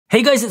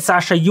Hey guys, it's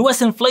Sasha.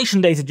 US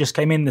inflation data just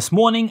came in this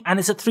morning and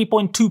it's at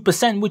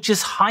 3.2%, which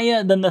is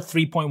higher than the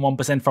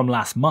 3.1% from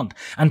last month.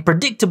 And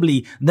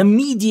predictably, the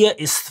media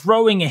is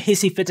throwing a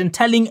hissy fit and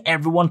telling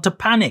everyone to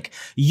panic.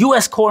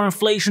 US core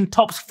inflation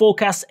tops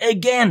forecasts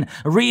again,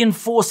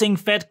 reinforcing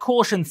Fed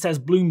caution, says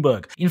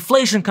Bloomberg.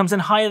 Inflation comes in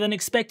higher than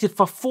expected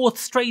for fourth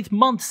straight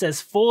month,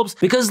 says Forbes,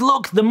 because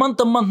look, the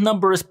month-on-month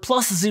number is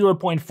plus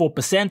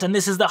 0.4% and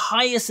this is the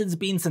highest it's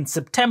been since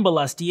September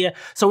last year.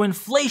 So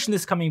inflation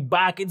is coming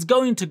back. It's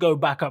going to go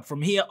back up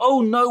from here.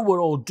 Oh no,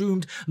 we're all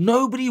doomed.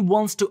 Nobody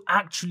wants to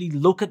actually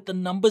look at the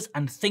numbers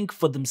and think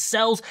for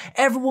themselves.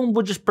 Everyone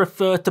would just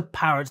prefer to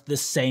parrot the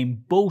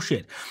same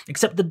bullshit.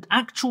 Except the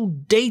actual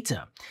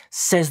data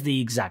says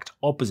the exact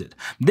opposite.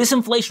 This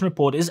inflation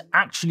report is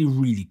actually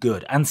really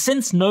good. And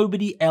since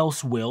nobody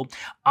else will,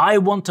 I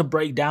want to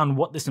break down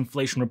what this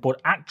inflation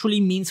report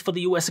actually means for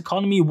the US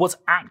economy, what's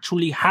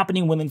actually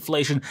happening with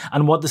inflation,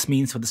 and what this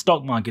means for the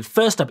stock market.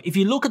 First up, if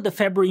you look at the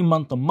February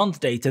month-on-month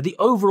data, the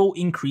overall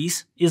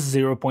increase is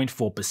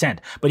 0.4%.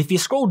 But if you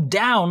scroll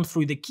down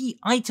through the key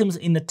items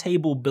in the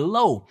table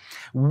below,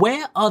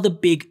 where are the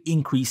big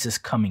increases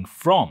coming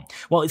from?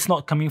 Well, it's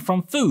not coming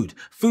from food.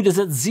 Food is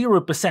at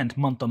 0%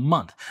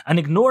 month-on-month. And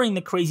ignoring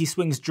the crazy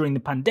swings during the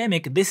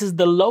pandemic, this is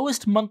the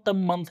lowest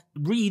month-on-month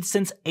read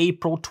since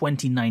April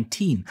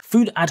 2019.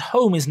 Food at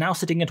home is now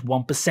sitting at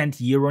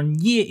 1%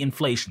 year-on-year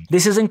inflation.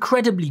 This is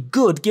incredibly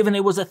good given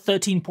it was at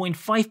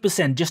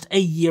 13.5% just a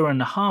year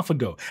and a half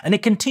ago. And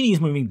it continues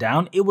moving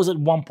down. It was at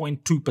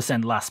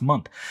 1.2% last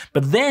month.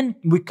 But then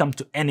we come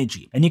to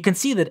energy, and you can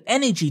see that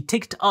energy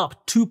ticked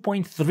up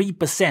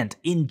 2.3%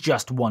 in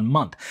just 1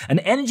 month. And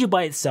energy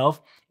by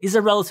itself is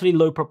a relatively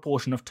low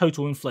proportion of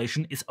total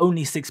inflation. It's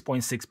only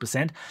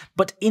 6.6%,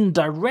 but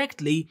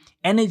indirectly,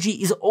 energy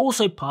is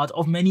also part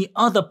of many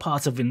other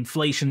parts of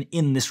inflation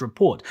in this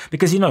report.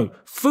 Because,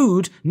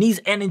 food needs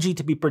energy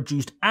to be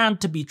produced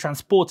and to be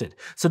transported.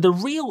 So the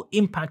real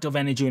impact of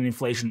energy on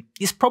inflation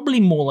is probably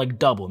more like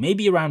double,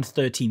 maybe around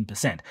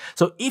 13%.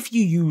 So if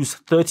you use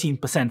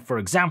 13%, for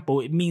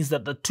example, it means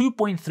that the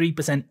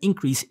 2.3%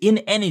 increase in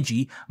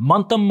energy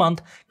month on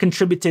month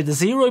contributed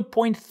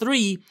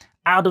 0.3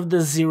 out of the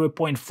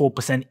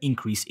 0.4%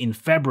 increase in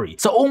February.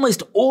 So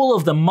almost all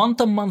of the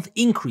month-on-month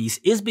increase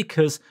is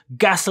because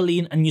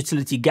gasoline and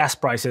utility gas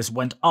prices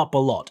went up a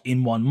lot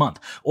in 1 month.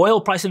 Oil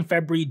price in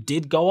February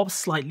did go up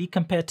slightly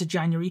compared to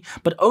January,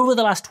 but over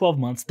the last 12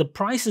 months, the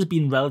price has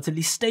been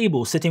relatively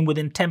stable, sitting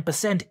within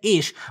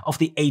 10%-ish of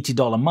the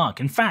 $80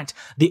 mark. In fact,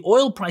 the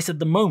oil price at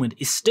the moment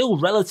is still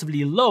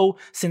relatively low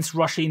since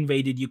Russia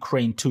invaded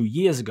Ukraine 2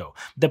 years ago.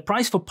 The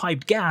price for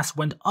piped gas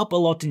went up a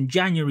lot in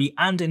January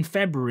and in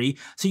February,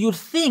 so you'd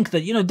think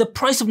that, the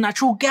price of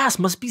natural gas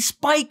must be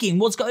spiking.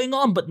 What's going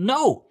on? But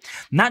no.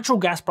 Natural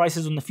gas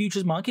prices on the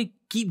futures market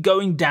keep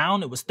going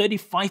down. It was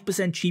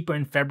 35% cheaper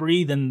in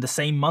February than the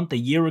same month a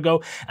year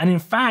ago. And in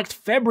fact,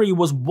 February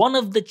was one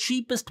of the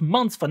cheapest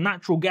months for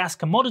natural gas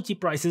commodity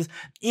prices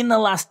in the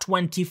last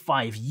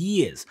 25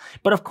 years.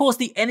 But of course,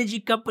 the energy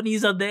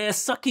companies are there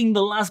sucking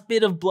the last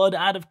bit of blood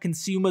out of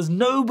consumers.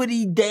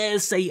 Nobody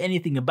dares say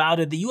anything about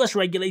it. The US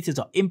regulators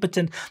are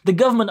impotent. The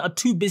government are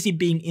too busy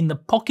being in the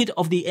pocket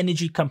of the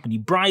energy company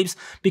bribes,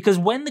 because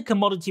when the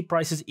commodity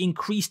prices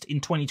increased in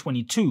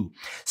 2022,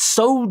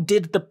 so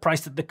did the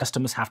price that the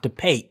customers have to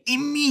pay.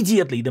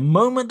 Immediately, the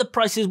moment the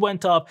prices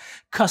went up,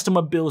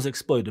 customer bills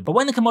exploded. But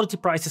when the commodity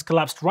prices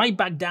collapsed right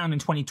back down in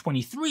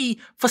 2023,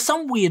 for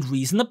some weird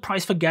reason, the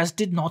price for gas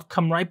did not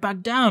come right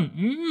back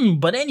down.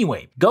 But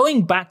anyway,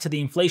 going back to the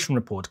inflation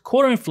report,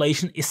 core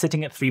inflation is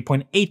sitting at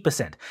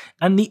 3.8%.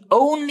 And the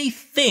only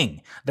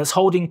thing that's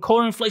holding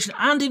core inflation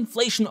and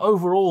inflation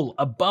overall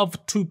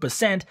above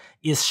 2%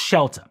 is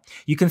shelter.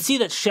 You can see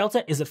that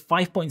shelter is at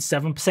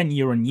 5.7%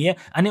 year on year,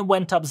 and it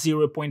went up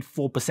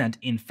 0.4%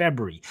 in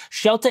February.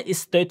 Shelter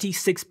is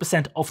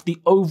 36% of the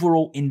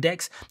overall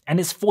index, and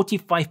it's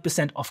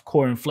 45% of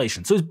core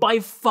inflation. So it's by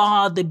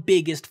far the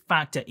biggest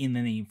factor in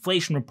the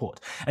inflation report.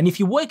 And if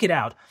you work it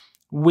out,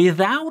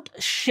 without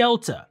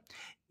shelter,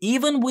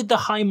 even with the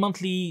high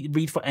monthly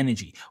read for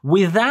energy,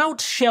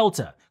 without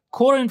shelter,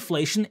 core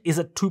inflation is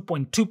at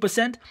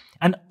 2.2%,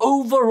 and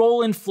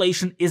overall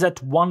inflation is at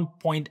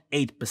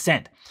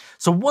 1.8%.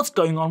 So what's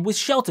going on with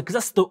shelter? Because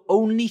that's the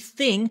only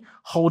thing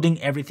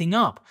holding everything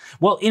up.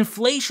 Well,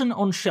 inflation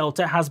on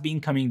shelter has been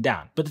coming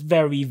down, but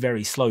very,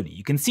 very slowly.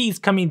 You can see it's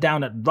coming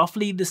down at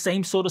roughly the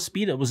same sort of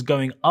speed it was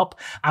going up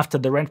after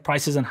the rent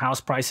prices and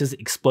house prices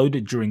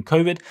exploded during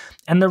COVID.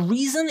 And the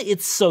reason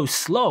it's so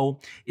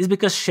slow is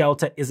because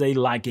shelter is a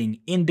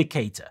lagging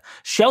indicator.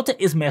 Shelter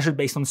is measured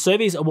based on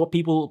surveys of what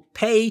people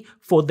pay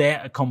for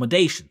their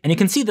accommodation. And you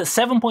can see that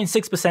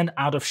 7.6%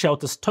 out of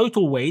shelter's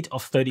total weight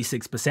of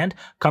 36%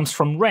 comes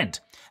from rent,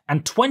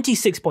 and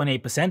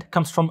 26.8%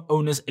 comes from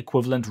owner's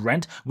equivalent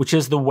rent, which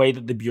is the way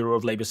that the Bureau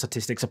of Labor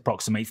Statistics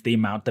approximates the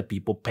amount that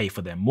people pay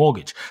for their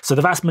mortgage. So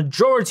the vast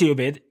majority of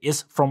it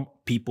is from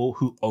people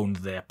who owned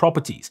their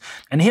properties.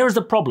 And here is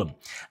the problem.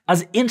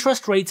 As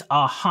interest rates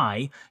are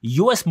high,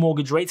 US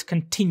mortgage rates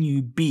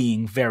continue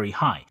being very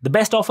high. The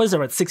best offers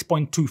are at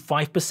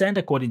 6.25%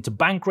 according to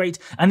Bankrate,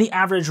 and the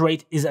average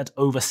rate is at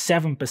over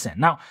 7%.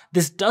 Now,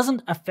 this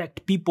doesn't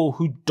affect people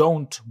who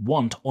don't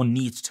want or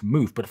need to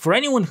move, but for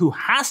anyone who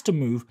has to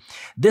move,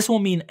 this will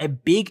mean a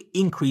big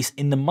increase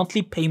in the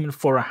monthly payment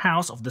for a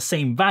house of the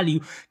same value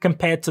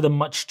compared to the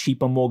much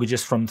cheaper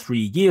mortgages from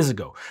 3 years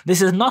ago.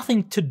 This has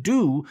nothing to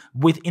do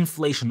with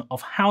inflation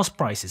of house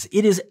prices.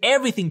 It is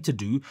everything to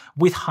do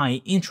with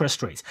high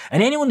interest rates.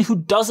 And anyone who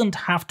doesn't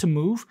have to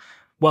move,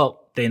 well,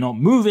 they're not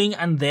moving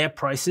and their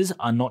prices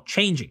are not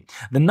changing.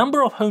 The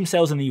number of home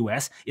sales in the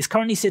US is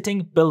currently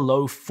sitting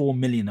below 4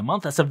 million a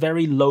month. That's a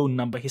very low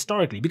number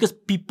historically because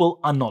people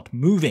are not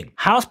moving.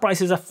 House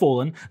prices have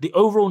fallen. The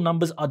overall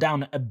numbers are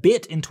down a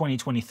bit in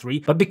 2023,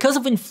 but because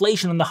of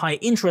inflation and the high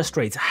interest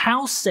rates,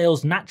 house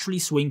sales naturally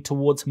swing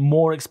towards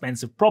more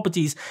expensive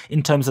properties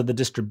in terms of the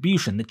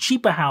distribution. The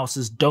cheaper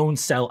houses don't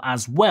sell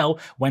as well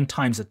when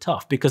times are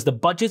tough because the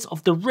budgets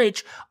of the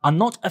rich are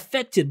not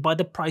affected by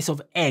the price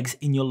of eggs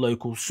in your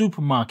local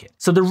supermarket.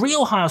 So the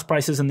real house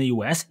prices in the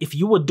US, if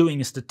you were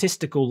doing a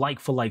statistical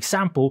like-for-like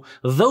sample,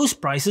 those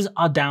prices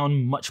are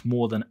down much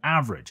more than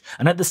average.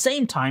 And at the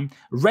same time,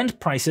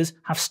 rent prices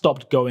have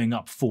stopped going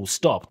up full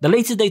stop. The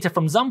latest data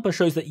from Zumper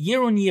shows that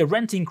year-on-year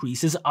rent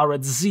increases are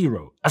at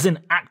zero, as in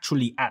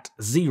actually at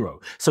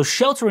zero. So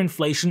shelter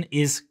inflation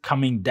is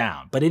coming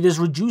down, but it is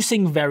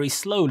reducing very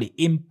slowly,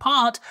 in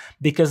part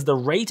because the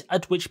rate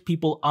at which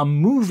people are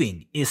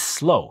moving is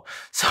slow.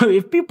 So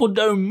if people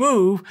don't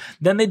move,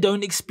 then they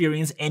don't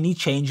experience any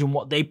change in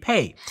what they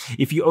pay.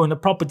 If you own a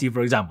property,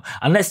 for example,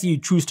 unless you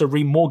choose to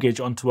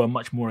remortgage onto a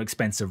much more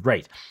expensive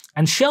rate.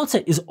 And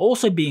shelter is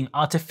also being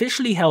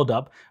artificially held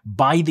up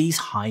by these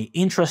high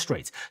interest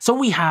rates. So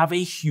we have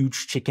a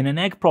huge chicken and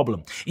egg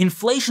problem.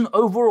 Inflation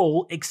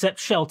overall, except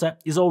shelter,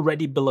 is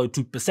already below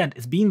 2%.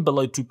 It's been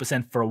below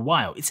 2% for a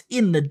while. It's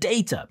in the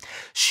data.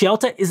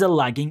 Shelter is a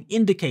lagging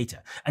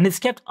indicator, and it's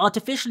kept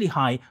artificially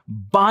high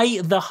by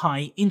the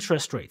high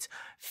interest rates.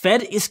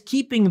 Fed is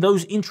keeping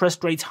those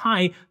interest rates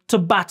high to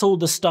battle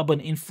the stubborn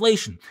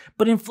inflation.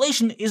 But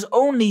inflation is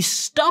only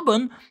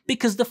stubborn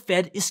because the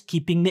Fed is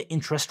keeping the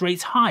interest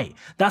rates high.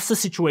 That's the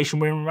situation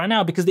we're in right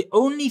now because the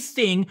only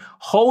thing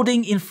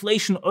holding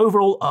inflation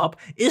overall up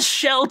is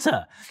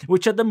shelter,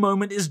 which at the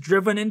moment is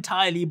driven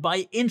entirely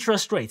by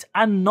interest rates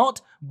and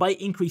not by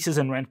increases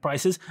in rent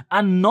prices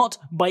and not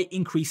by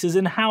increases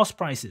in house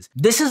prices.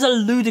 This is a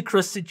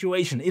ludicrous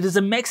situation. It is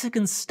a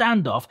Mexican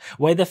standoff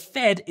where the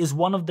Fed is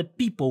one of the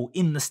people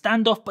in the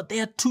standoff, but they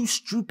are too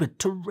stupid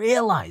to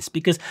realize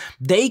because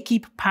they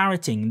keep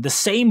parroting the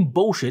same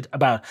bullshit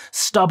about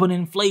stubborn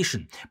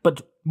inflation.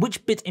 But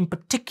which bit in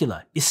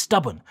particular is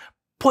stubborn?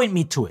 Point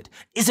me to it.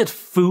 Is it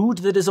food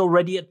that is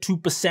already at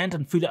 2%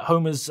 and food at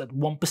home is at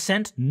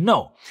 1%?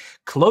 No.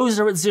 Clothes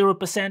are at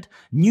 0%,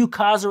 new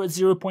cars are at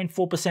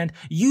 0.4%,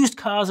 used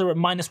cars are at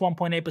minus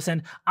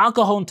 1.8%,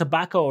 alcohol and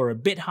tobacco are a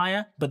bit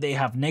higher, but they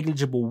have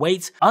negligible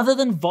weights. Other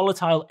than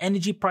volatile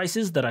energy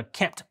prices that are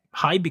kept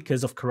high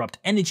because of corrupt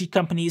energy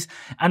companies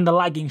and the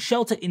lagging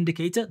shelter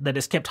indicator that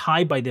is kept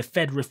high by the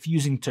Fed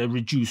refusing to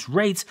reduce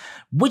rates,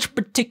 which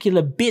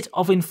particular bit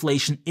of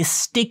inflation is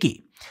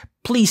sticky?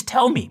 Please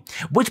tell me,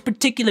 which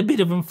particular bit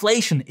of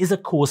inflation is a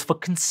cause for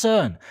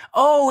concern?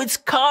 Oh, it's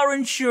car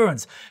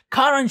insurance.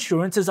 Car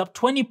insurance is up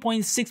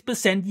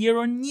 20.6% year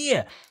on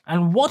year.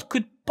 And what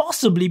could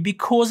possibly be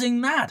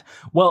causing that?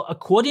 Well,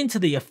 according to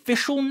the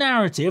official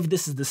narrative,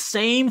 this is the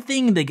same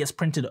thing that gets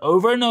printed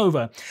over and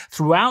over.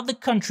 Throughout the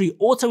country,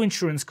 auto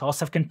insurance costs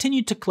have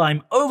continued to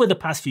climb over the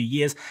past few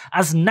years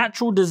as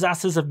natural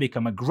disasters have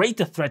become a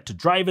greater threat to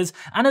drivers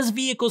and as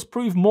vehicles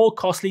prove more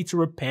costly to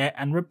repair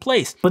and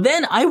replace. But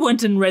then I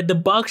went and read the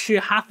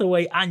Berkshire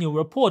Hathaway annual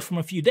report from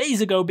a few days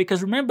ago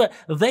because remember,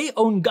 they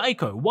own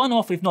Geico, one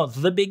of, if not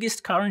the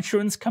biggest car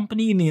insurance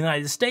company in the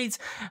United States.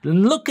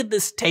 Look at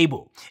this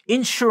table.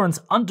 Insurance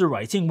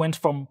underwriting went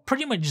from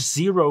pretty much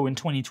zero in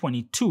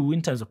 2022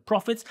 in terms of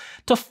profits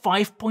to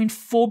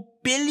 $5.4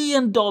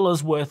 billion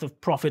worth of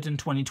profit in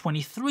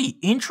 2023.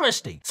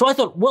 Interesting. So I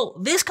thought, well,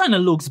 this kind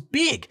of looks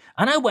big.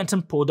 And I went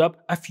and pulled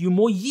up a few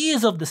more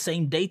years of the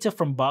same data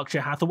from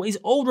Berkshire Hathaway's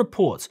old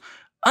reports.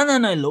 And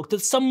then I looked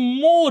at some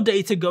more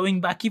data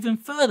going back even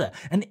further.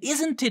 And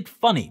isn't it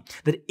funny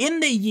that in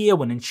the year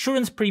when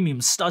insurance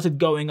premiums started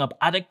going up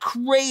at a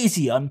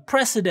crazy,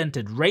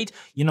 unprecedented rate,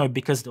 you know,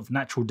 because of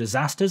natural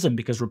disasters and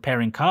because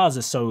repairing cars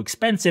is so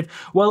expensive,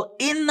 well,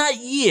 in that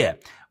year,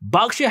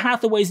 Berkshire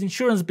Hathaway's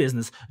insurance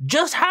business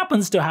just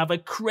happens to have a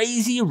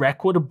crazy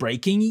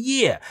record-breaking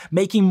year,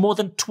 making more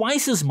than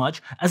twice as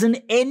much as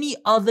in any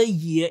other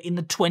year in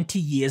the 20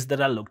 years that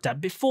I looked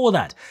at before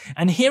that.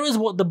 And here is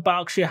what the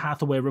Berkshire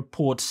Hathaway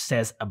report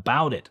says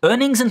about it.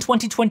 Earnings in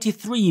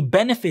 2023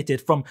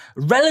 benefited from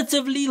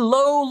relatively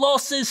low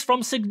losses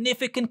from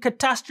significant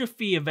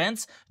catastrophe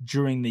events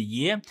during the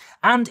year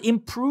and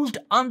improved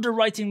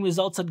underwriting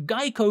results at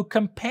Geico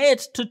compared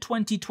to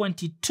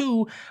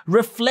 2022,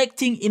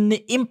 reflecting in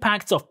the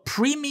impacts of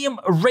premium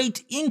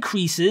rate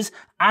increases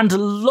and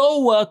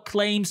lower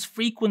claims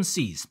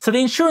frequencies. So the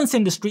insurance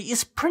industry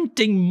is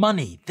printing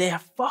money. They're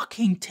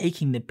fucking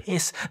taking the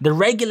piss. The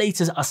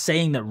regulators are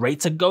saying that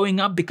rates are going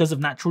up because of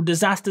natural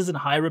disasters and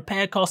high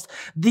repair costs.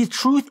 The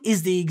truth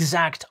is the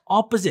exact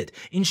opposite.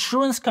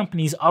 Insurance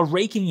companies are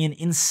raking in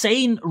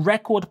insane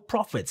record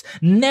profits,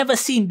 never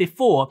seen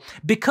before,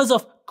 because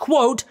of,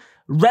 quote,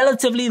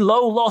 relatively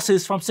low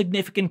losses from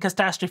significant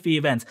catastrophe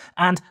events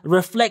and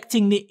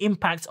reflecting the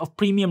impacts of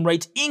premium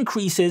rate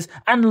increases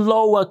and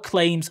lower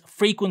claims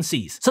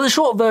frequencies. So the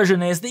short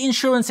version is the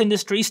insurance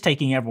industry is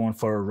taking everyone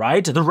for a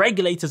ride. The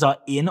regulators are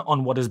in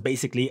on what is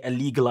basically a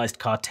legalized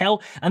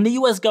cartel, and the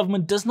US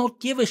government does not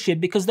give a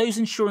shit because those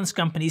insurance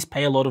companies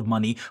pay a lot of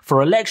money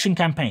for election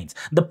campaigns.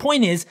 The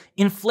point is,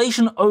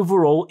 inflation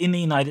overall in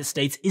the United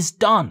States is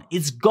done.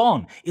 It's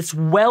gone. It's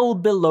well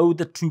below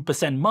the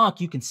 2%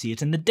 mark. You can see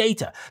it in the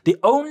data.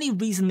 The only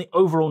reason the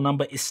overall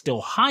number is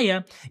still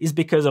higher is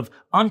because of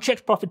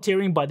unchecked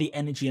profiteering by the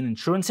energy and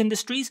insurance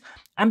industries,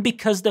 and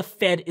because the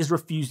Fed is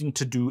refusing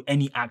to do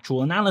any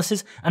actual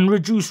analysis and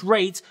reduce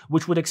rates,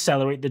 which would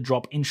accelerate the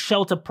drop in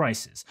shelter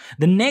prices.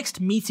 The next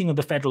meeting of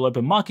the Federal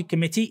Open Market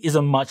Committee is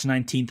on March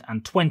 19th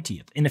and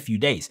 20th, in a few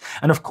days.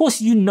 And of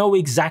course, you know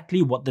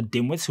exactly what the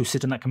dimwits who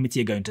sit on that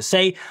committee are going to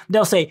say.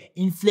 They'll say,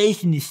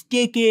 inflation is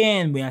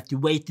sticking, we have to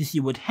wait to see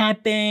what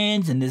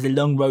happens, and there's a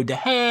long road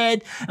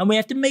ahead, and we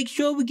have to make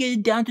sure we get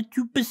it down to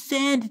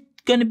 2%.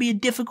 Going to be a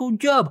difficult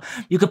job.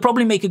 You could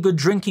probably make a good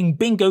drinking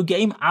bingo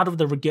game out of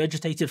the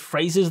regurgitated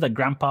phrases that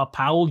Grandpa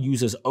Powell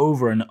uses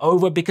over and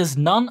over, because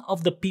none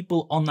of the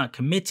people on that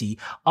committee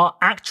are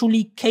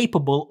actually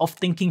capable of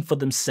thinking for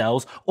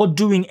themselves or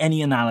doing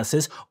any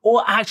analysis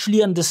or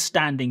actually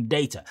understanding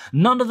data.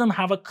 None of them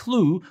have a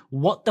clue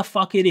what the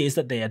fuck it is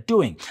that they are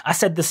doing. I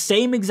said the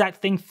same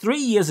exact thing 3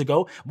 years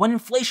ago when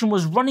inflation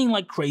was running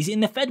like crazy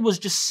and the Fed was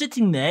just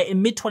sitting there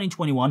in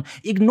mid-2021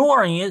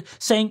 ignoring it,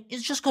 saying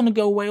it's just going to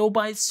go away all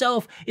by itself.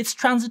 It's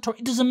transitory.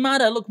 It doesn't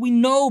matter. Look, we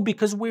know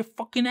because we're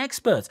fucking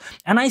experts.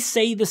 And I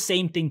say the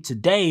same thing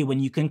today when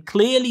you can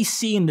clearly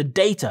see in the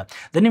data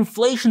that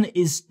inflation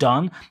is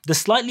done. The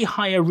slightly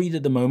higher read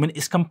at the moment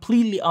is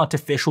completely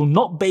artificial,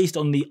 not based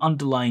on the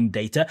underlying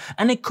data,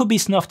 and it could be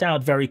snuffed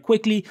out very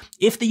quickly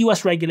if the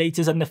US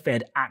regulators and the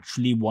Fed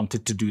actually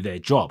wanted to do their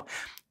job.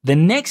 The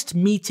next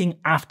meeting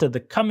after the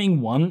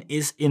coming one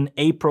is in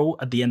April,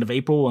 at the end of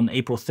April, on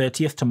April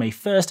 30th to May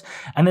 1st,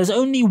 and there's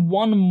only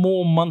one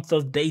more month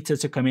of data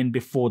to come in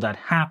before that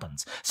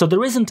happens. So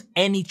there isn't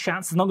any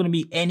chance, there's not going to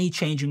be any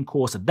change in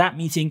course at that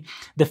meeting.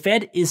 The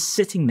Fed is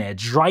sitting there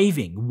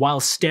driving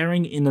while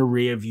staring in the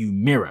rearview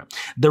mirror.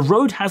 The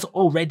road has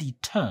already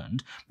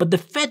turned, but the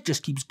Fed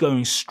just keeps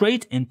going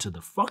straight into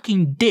the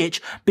fucking ditch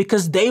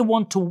because they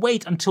want to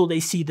wait until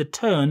they see the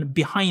turn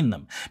behind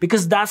them,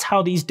 because that's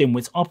how these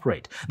dimwits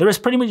operate. There is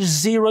pretty much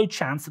zero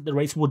chance that the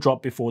rates will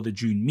drop before the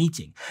June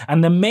meeting,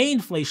 and the May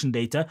inflation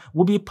data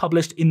will be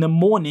published in the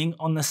morning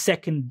on the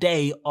second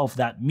day of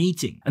that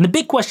meeting. And the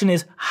big question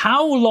is,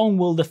 how long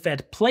will the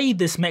Fed play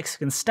this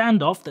Mexican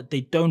standoff that they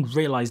don't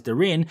realize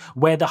they're in,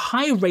 where the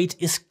high rate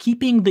is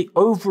keeping the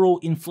overall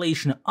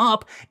inflation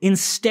up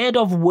instead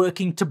of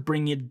working to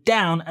bring it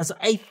down, as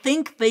I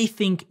think they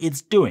think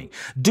it's doing?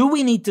 Do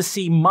we need to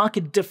see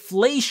market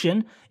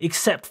deflation,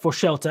 except for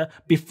shelter,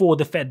 before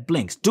the Fed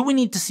blinks? Do we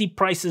need to see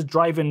prices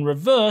drive in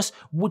reverse,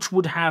 which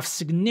would have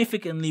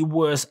significantly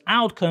worse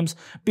outcomes,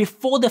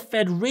 before the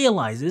Fed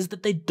realizes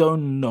that they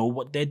don't know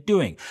what they're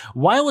doing?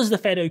 Why was the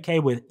Fed okay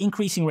with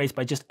increasing rates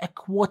by just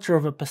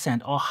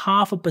 0.25% or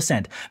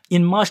 0.5%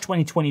 in March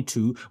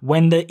 2022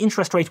 when the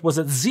interest rate was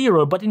at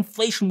 0 but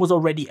inflation was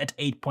already at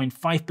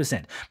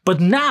 8.5%? But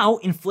now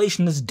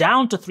inflation is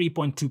down to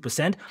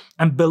 3.2%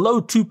 and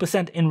below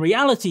 2% in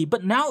reality,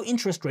 but now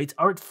interest rates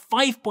are at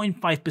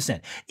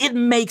 5.5%. It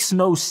makes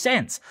no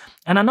sense.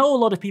 And I know a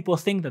lot of people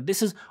think that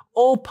this is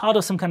all part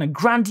of some kind of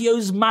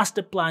grandiose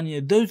master plan. You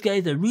know, those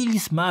guys are really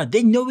smart.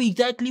 They know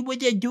exactly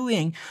what they're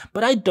doing.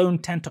 But I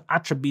don't tend to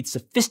attribute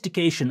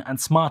sophistication and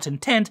smart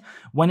intent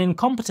when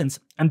incompetence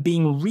and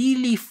being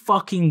really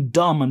fucking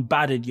dumb and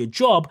bad at your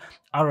job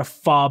are a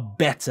far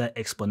better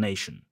explanation.